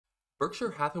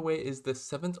Berkshire Hathaway is the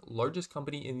seventh largest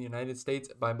company in the United States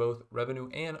by both revenue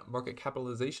and market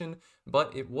capitalization,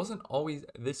 but it wasn't always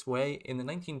this way. In the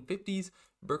 1950s,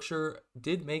 Berkshire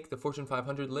did make the Fortune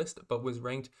 500 list, but was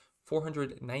ranked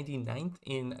 499th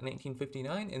in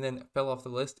 1959 and then fell off the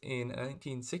list in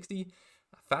 1960.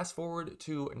 Fast forward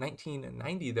to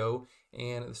 1990 though,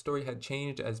 and the story had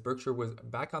changed as Berkshire was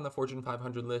back on the Fortune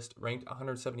 500 list, ranked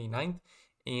 179th,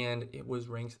 and it was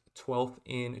ranked 12th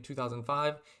in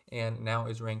 2005 and now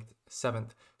is ranked 7th.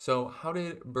 So how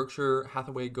did Berkshire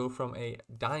Hathaway go from a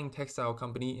dying textile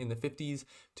company in the 50s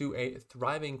to a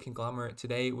thriving conglomerate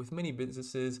today with many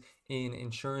businesses in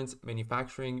insurance,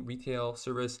 manufacturing, retail,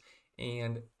 service,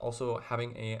 and also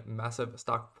having a massive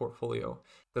stock portfolio?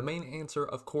 The main answer,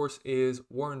 of course, is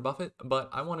Warren Buffett, but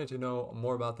I wanted to know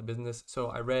more about the business, so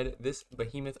I read this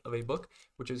behemoth of a book,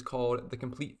 which is called The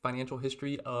Complete Financial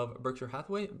History of Berkshire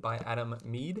Hathaway by Adam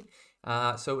Mead.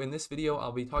 So in this video,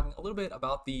 I'll be talking a little bit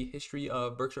about the history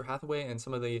of Berkshire Hathaway and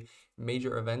some of the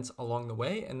major events along the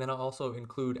way, and then I'll also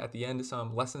include at the end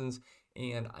some lessons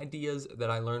and ideas that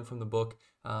I learned from the book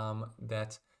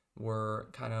that were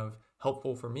kind of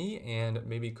helpful for me and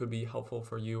maybe could be helpful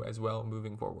for you as well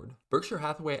moving forward. Berkshire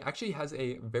Hathaway actually has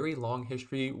a very long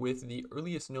history with the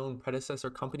earliest known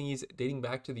predecessor companies dating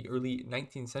back to the early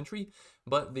 19th century,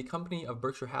 but the company of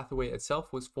Berkshire Hathaway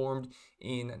itself was formed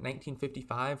in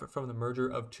 1955 from the merger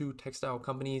of two textile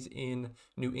companies in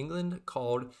New England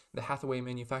called the Hathaway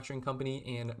Manufacturing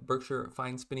Company and Berkshire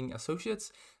Fine Spinning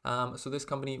Associates. So this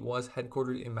company was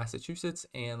headquartered in Massachusetts,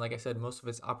 and like I said, most of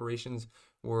its operations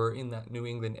were in that New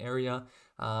England area.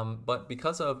 But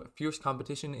because of fierce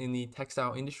competition in the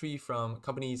textile industry from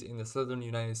companies in the southern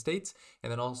United States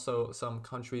and then also some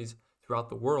countries throughout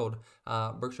the world,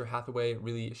 Berkshire Hathaway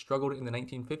really struggled in the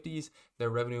 1950s.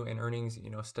 Their revenue and earnings,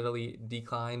 steadily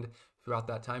declined throughout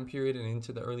that time period and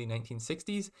into the early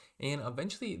 1960s, and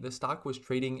eventually the stock was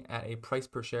trading at a price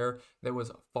per share that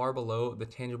was far below the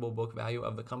tangible book value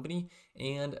of the company,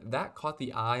 and that caught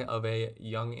the eye of a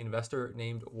young investor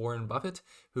named Warren Buffett,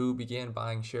 who began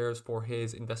buying shares for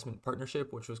his investment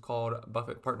partnership, which was called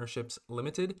Buffett Partnerships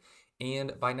Limited. And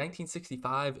by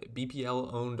 1965,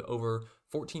 BPL owned over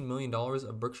 $14 million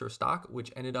of Berkshire stock,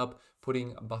 which ended up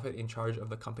putting Buffett in charge of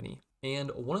the company.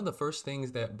 And one of the first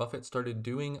things that Buffett started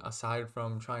doing, aside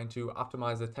from trying to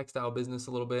optimize the textile business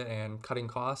a little bit and cutting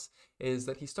costs, is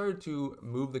that he started to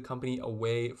move the company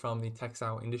away from the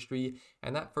textile industry.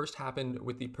 And that first happened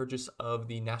with the purchase of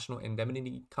the National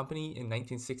Indemnity Company in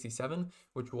 1967,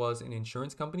 which was an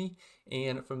insurance company.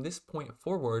 And from this point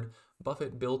forward,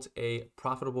 Buffett built a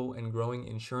profitable and growing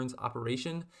insurance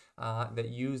operation that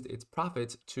used its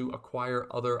profits to acquire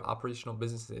other operational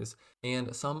businesses.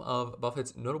 And some of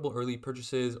Buffett's notable early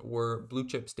purchases were blue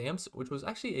chip stamps, which was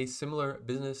actually a similar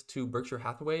business to Berkshire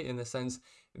Hathaway in the sense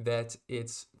that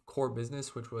its core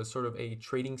business, which was sort of a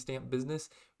trading stamp business,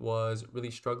 was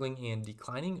really struggling and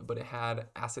declining, but it had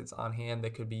assets on hand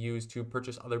that could be used to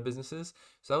purchase other businesses.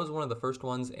 So that was one of the first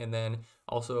ones. And then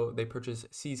also they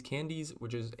purchased See's Candies,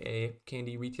 which is a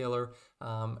candy retailer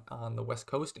on the West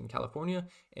Coast in California,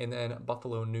 and then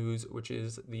Buffalo News, which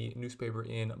is the newspaper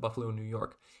in Buffalo, New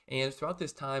York. And throughout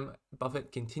this time,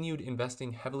 Buffett continued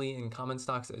investing heavily in common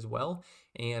stocks as well.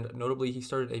 And notably, he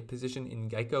started a position in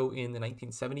Geico in the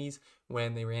 1970s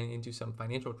when they ran into some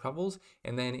financial troubles.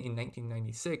 And then in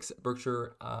 1996,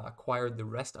 Berkshire acquired the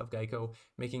rest of Geico,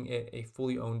 making it a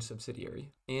fully owned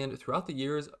subsidiary. And throughout the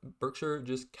years, Berkshire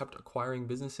just kept acquiring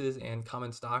businesses and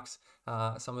common stocks.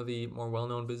 Some of the more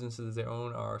well-known businesses they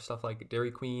own are stuff like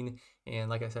Dairy Queen and,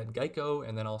 like I said, Geico,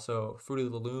 and then also Fruit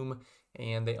of the Loom.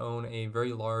 And they own a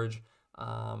very large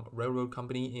railroad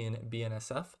company in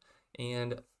BNSF.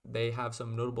 And they have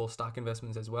some notable stock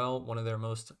investments as well. One of their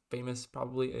most famous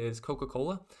probably is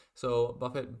Coca-Cola. So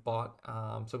Buffett bought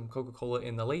some Coca-Cola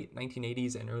in the late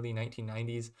 1980s and early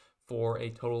 1990s for a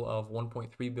total of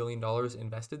 $1.3 billion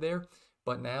invested there.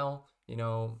 But now,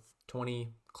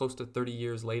 close to 30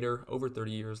 years later, over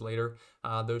 30 years later,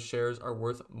 those shares are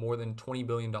worth more than $20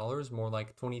 billion, more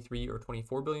like $23 or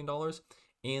 $24 billion.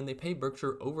 And they pay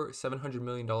Berkshire over $700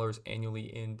 million annually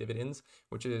in dividends,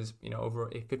 which is, over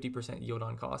a 50% yield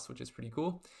on cost, which is pretty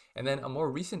cool. And then a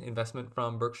more recent investment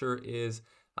from Berkshire is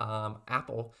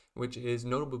Apple, which is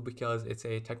notable because it's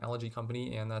a technology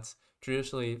company, and that's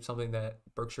traditionally something that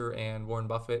Berkshire and Warren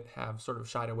Buffett have sort of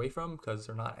shied away from because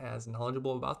they're not as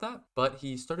knowledgeable about that. But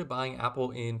he started buying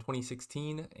Apple in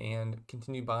 2016 and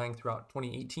continued buying throughout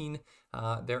 2018.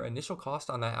 Their initial cost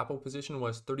on that Apple position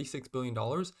was $36 billion,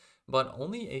 but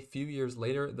only a few years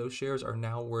later, those shares are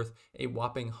now worth a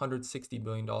whopping $160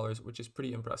 billion, which is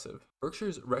pretty impressive.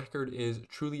 Berkshire's record is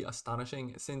truly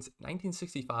astonishing. Since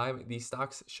 1965, the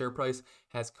stock's share price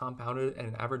has compounded at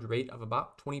an average rate of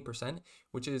about 20%,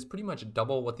 which is pretty much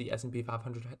double what the S&P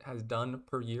 500 has done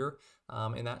per year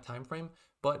in that time frame.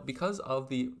 But because of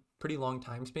the pretty long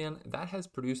time span, that has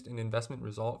produced an investment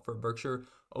result for Berkshire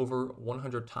over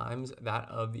 100 times that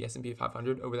of the S&P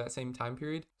 500 over that same time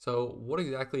period. So what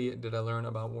exactly did I learn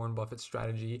about Warren Buffett's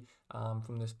strategy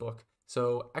from this book?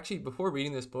 So actually, before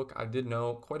reading this book, I did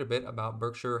know quite a bit about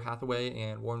Berkshire Hathaway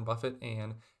and Warren Buffett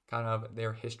and kind of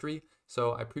their history.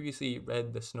 So I previously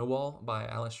read The Snowball by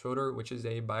Alice Schroeder, which is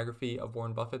a biography of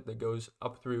Warren Buffett that goes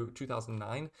up through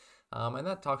 2009. And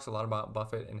that talks a lot about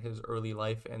Buffett and his early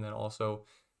life, and then also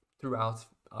throughout,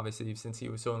 obviously, since he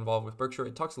was so involved with Berkshire,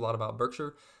 it talks a lot about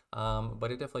Berkshire,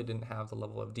 but it definitely didn't have the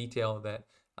level of detail that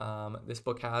this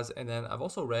book has. And then I've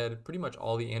also read pretty much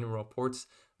all the annual reports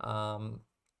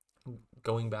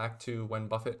going back to when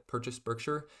Buffett purchased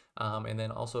Berkshire, and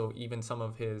then also even some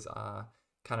of his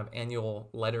kind of annual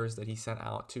letters that he sent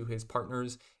out to his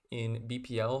partners in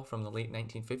BPL from the late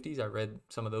 1950s. I read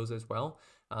some of those as well.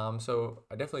 So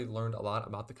I definitely learned a lot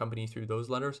about the company through those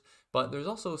letters, but there's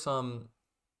also some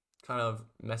kind of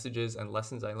messages and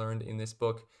lessons I learned in this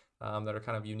book that are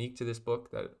kind of unique to this book,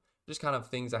 that just kind of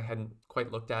things I hadn't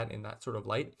quite looked at in that sort of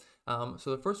light. So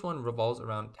the first one revolves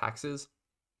around taxes.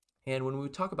 And when we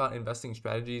talk about investing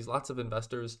strategies, lots of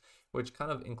investors, which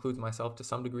kind of includes myself to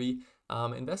some degree,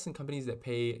 invest in companies that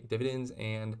pay dividends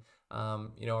and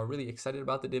are really excited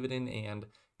about the dividend and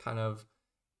kind of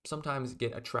sometimes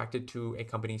get attracted to a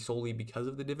company solely because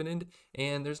of the dividend.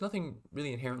 And there's nothing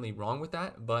really inherently wrong with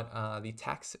that, but the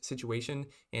tax situation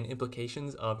and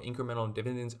implications of incremental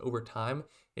dividends over time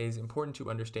is important to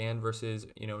understand versus,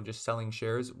 just selling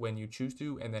shares when you choose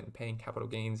to and then paying capital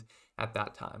gains at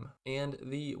that time. And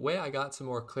the way I got some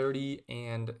more clarity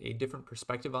and a different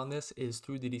perspective on this is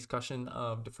through the discussion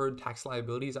of deferred tax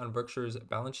liabilities on Berkshire's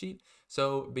balance sheet.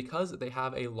 So because they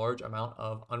have a large amount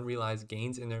of unrealized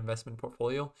gains in their investment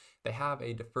portfolio, they have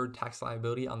a deferred tax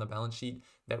liability on the balance sheet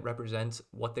that represents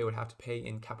what they would have to pay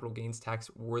in capital gains tax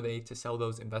were they to sell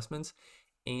those investments.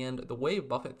 And the way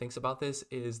Buffett thinks about this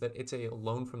is that it's a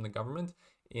loan from the government,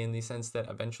 in the sense that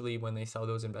eventually when they sell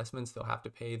those investments, they'll have to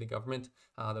pay the government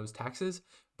those taxes.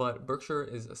 But Berkshire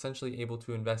is essentially able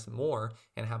to invest more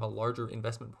and have a larger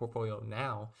investment portfolio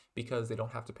now because they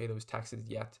don't have to pay those taxes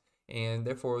yet. And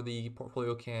therefore, the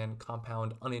portfolio can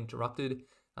compound uninterrupted.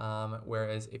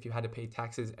 Whereas if you had to pay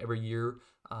taxes every year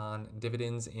on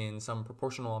dividends in some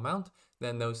proportional amount,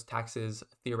 then those taxes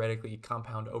theoretically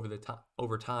compound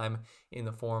over time in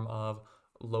the form of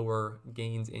lower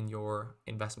gains in your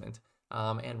investment.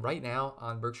 And right now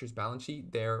on Berkshire's balance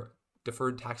sheet, their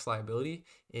deferred tax liability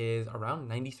is around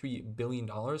 $93 billion.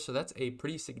 So that's a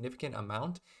pretty significant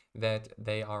amount that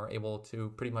they are able to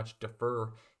pretty much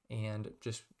defer and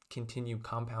just continue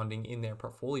compounding in their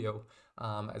portfolio,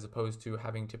 as opposed to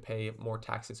having to pay more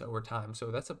taxes over time.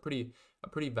 So that's a pretty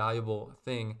valuable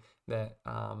thing that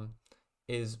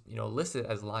is listed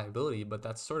as liability, but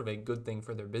that's sort of a good thing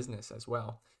for their business as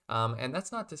well. And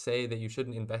that's not to say that you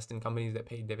shouldn't invest in companies that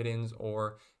pay dividends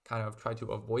or kind of try to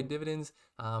avoid dividends.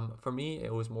 For me,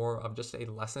 it was more of just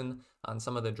a lesson on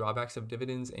some of the drawbacks of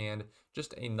dividends and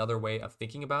just another way of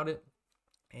thinking about it,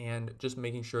 and just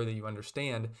making sure that you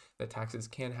understand that taxes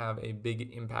can have a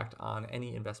big impact on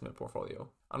any investment portfolio.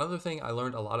 Another thing I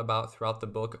learned a lot about throughout the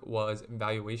book was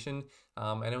valuation,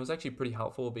 and it was actually pretty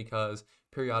helpful because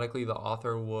periodically the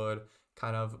author would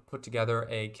kind of put together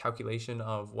a calculation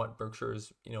of what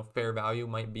Berkshire's fair value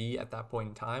might be at that point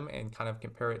in time, and kind of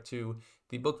compare it to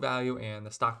the book value and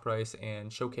the stock price,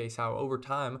 and showcase how over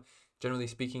time, generally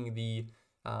speaking, the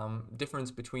difference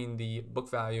between the book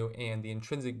value and the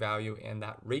intrinsic value and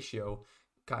that ratio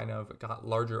kind of got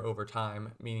larger over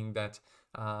time, meaning that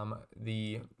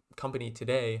the company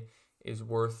today is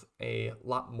worth a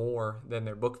lot more than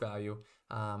their book value,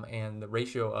 and the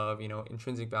ratio of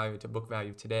intrinsic value to book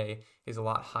value today is a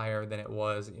lot higher than it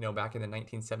was back in the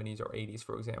 1970s or 80s,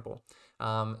 for example.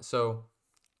 So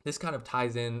this kind of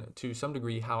ties in to some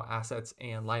degree how assets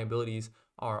and liabilities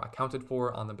are accounted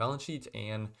for on the balance sheet,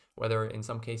 and whether in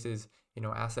some cases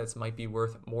assets might be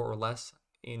worth more or less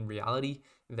in reality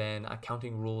than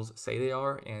accounting rules say they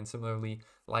are, and similarly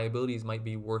liabilities might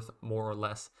be worth more or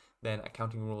less than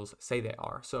accounting rules say they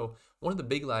are. So one of the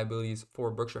big liabilities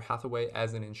for Berkshire Hathaway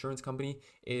as an insurance company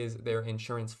is their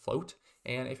insurance float.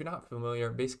 And if you're not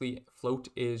familiar, basically float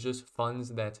is just funds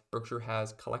that Berkshire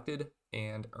has collected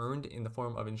and earned in the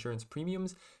form of insurance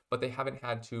premiums, but they haven't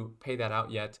had to pay that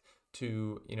out yet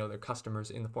to their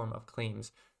customers in the form of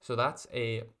claims. So that's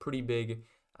a pretty big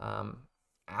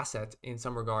asset in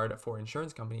some regard for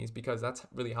insurance companies, because that's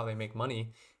really how they make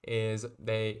money, is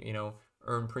they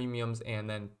earn premiums and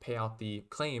then pay out the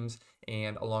claims,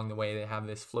 and along the way they have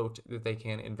this float that they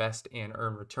can invest and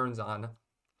earn returns on.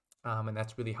 And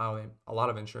that's really how a lot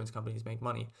of insurance companies make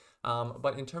money.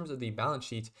 But in terms of the balance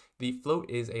sheet, the float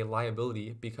is a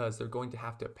liability because they're going to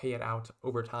have to pay it out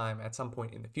over time at some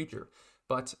point in the future.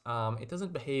 But it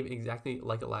doesn't behave exactly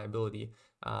like a liability,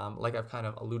 like I've kind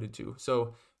of alluded to.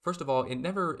 So first of all, it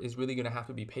never is really going to have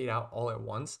to be paid out all at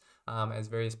once, as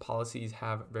various policies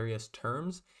have various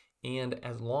terms. And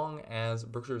as long as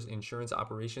Berkshire's insurance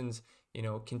operations,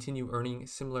 continue earning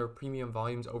similar premium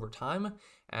volumes over time,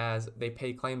 as they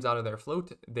pay claims out of their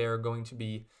float, they're going to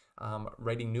be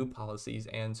writing new policies,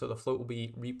 and so the float will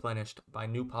be replenished by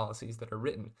new policies that are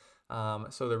written.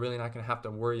 So they're really not going to have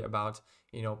to worry about,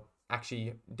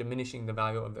 actually diminishing the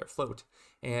value of their float.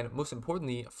 And most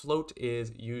importantly, float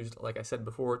is used, like I said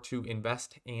before, to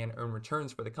invest and earn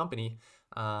returns for the company.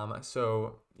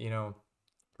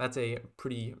 That's a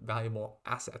pretty valuable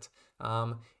asset.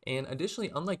 And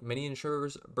additionally, unlike many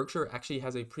insurers, Berkshire actually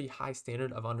has a pretty high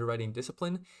standard of underwriting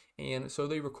discipline, and so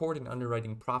they record an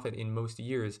underwriting profit in most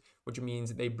years, which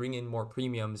means they bring in more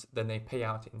premiums than they pay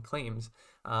out in claims,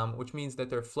 which means that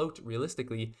their float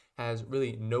realistically has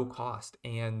really no cost,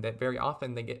 and that very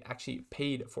often they get actually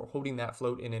paid for holding that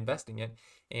float and investing it,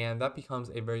 and that becomes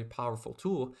a very powerful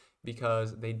tool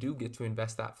because they do get to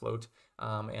invest that float,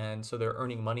 and so they're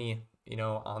earning money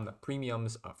on the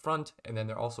premiums up front, and then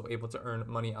they're also able to earn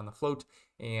money on the float,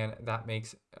 and that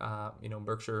makes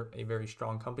Berkshire a very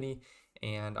strong company,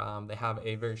 and they have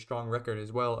a very strong record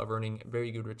as well of earning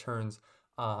very good returns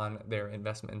on their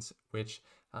investments, which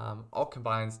all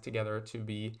combines together to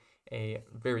be a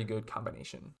very good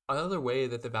combination. Another way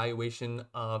that the valuation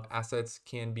of assets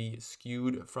can be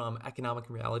skewed from economic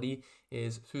reality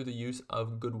is through the use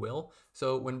of goodwill.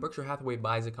 So when Berkshire Hathaway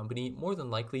buys a company, more than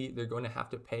likely they're going to have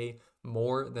to pay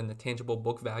more than the tangible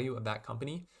book value of that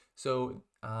company. So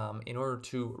in order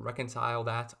to reconcile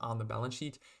that on the balance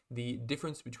sheet, the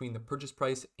difference between the purchase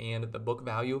price and the book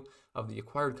value of the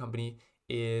acquired company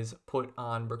is put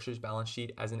on Berkshire's balance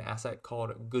sheet as an asset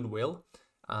called goodwill.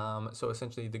 So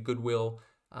essentially the goodwill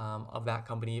of that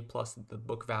company plus the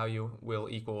book value will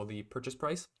equal the purchase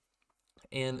price.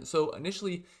 And so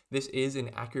initially, this is an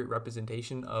accurate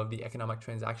representation of the economic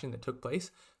transaction that took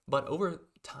place, but over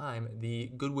time,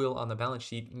 the goodwill on the balance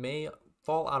sheet may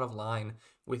fall out of line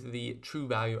with the true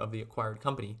value of the acquired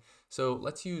company. So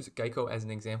let's use Geico as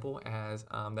an example, as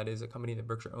that is a company that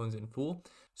Berkshire owns in full.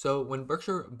 So when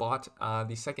Berkshire bought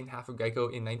the second half of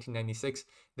Geico in 1996,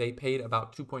 they paid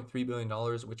about $2.3 billion,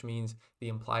 which means the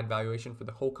implied valuation for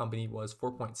the whole company was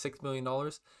 $4.6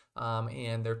 billion.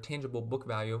 And their tangible book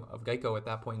value of Geico at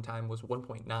that point in time was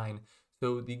 1.9.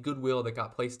 So the goodwill that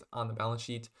got placed on the balance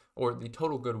sheet, or the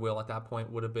total goodwill at that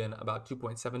point, would have been about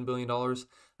 $2.7 billion.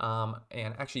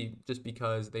 And actually, just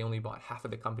because they only bought half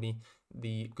of the company,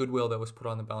 the goodwill that was put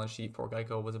on the balance sheet for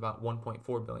Geico was about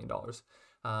 $1.4 billion.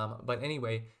 But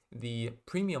anyway, the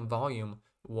premium volume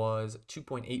was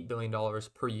 $2.8 billion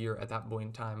per year at that point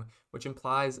in time, which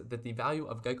implies that the value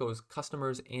of Geico's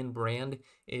customers and brand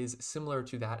is similar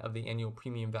to that of the annual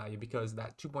premium value, because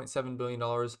that $2.7 billion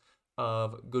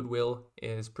of goodwill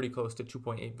is pretty close to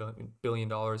 $2.8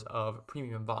 billion of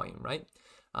premium volume, right?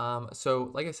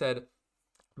 So like I said,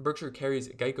 Berkshire carries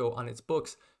Geico on its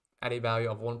books at a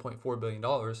value of $1.4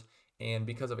 billion. And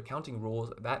because of accounting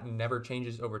rules, that never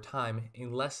changes over time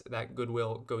unless that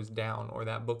goodwill goes down or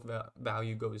that book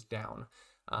value goes down.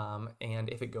 And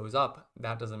if it goes up,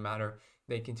 that doesn't matter.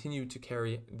 They continue to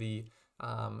carry the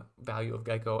value of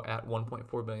Geico at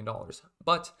 $1.4 billion.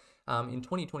 But in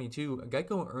 2022,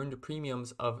 Geico earned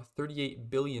premiums of $38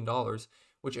 billion,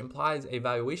 which implies a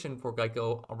valuation for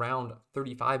Geico around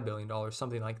 $35 billion,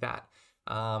 something like that,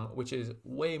 which is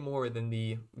way more than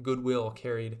the goodwill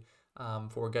carried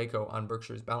for Geico on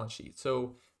Berkshire's balance sheet.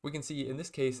 So we can see in this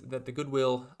case that the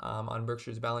goodwill on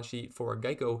Berkshire's balance sheet for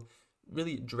Geico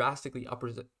really drastically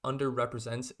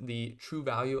underrepresents the true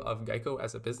value of Geico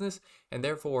as a business, and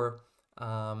therefore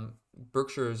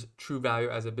Berkshire's true value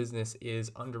as a business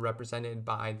is underrepresented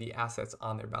by the assets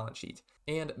on their balance sheet.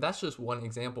 And that's just one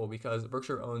example because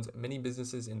Berkshire owns many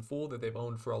businesses in full that they've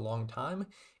owned for a long time.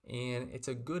 And it's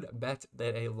a good bet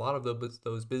that a lot of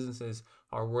those businesses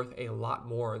are worth a lot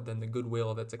more than the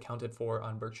goodwill that's accounted for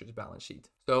on Berkshire's balance sheet.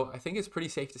 So I think it's pretty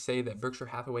safe to say that Berkshire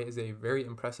Hathaway is a very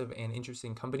impressive and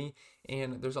interesting company,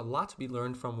 and there's a lot to be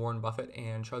learned from Warren Buffett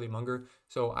and Charlie Munger.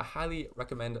 So I highly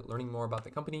recommend learning more about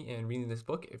the company and reading this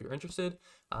book if you're interested.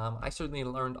 I certainly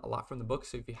learned a lot from the book,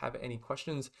 so if you have any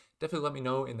questions, definitely let me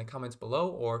know in the comments below,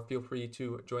 or feel free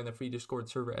to join the free Discord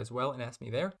server as well and ask me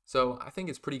there. So I think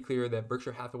it's pretty clear that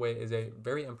Berkshire Hathaway is a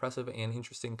very impressive and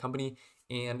interesting company,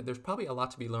 and there's probably a lot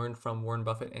to be learned from Warren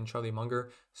Buffett and Charlie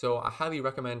Munger. So I highly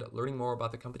recommend learning more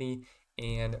about the company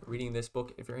and reading this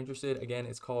book if you're interested. Again,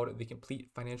 it's called The Complete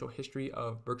Financial History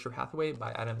of Berkshire Hathaway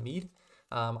by Adam Mead.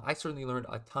 I certainly learned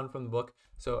a ton from the book,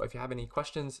 so if you have any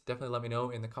questions, definitely let me know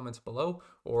in the comments below,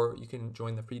 or you can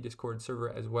join the free Discord server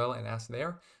as well and ask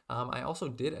there. I also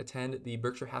did attend the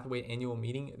Berkshire Hathaway annual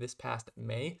meeting this past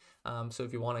May, so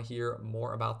if you want to hear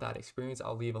more about that experience,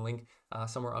 I'll leave a link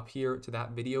somewhere up here to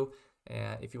that video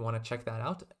if you want to check that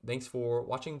out. Thanks for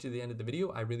watching to the end of the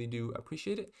video. I really do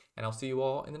appreciate it, and I'll see you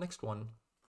all in the next one.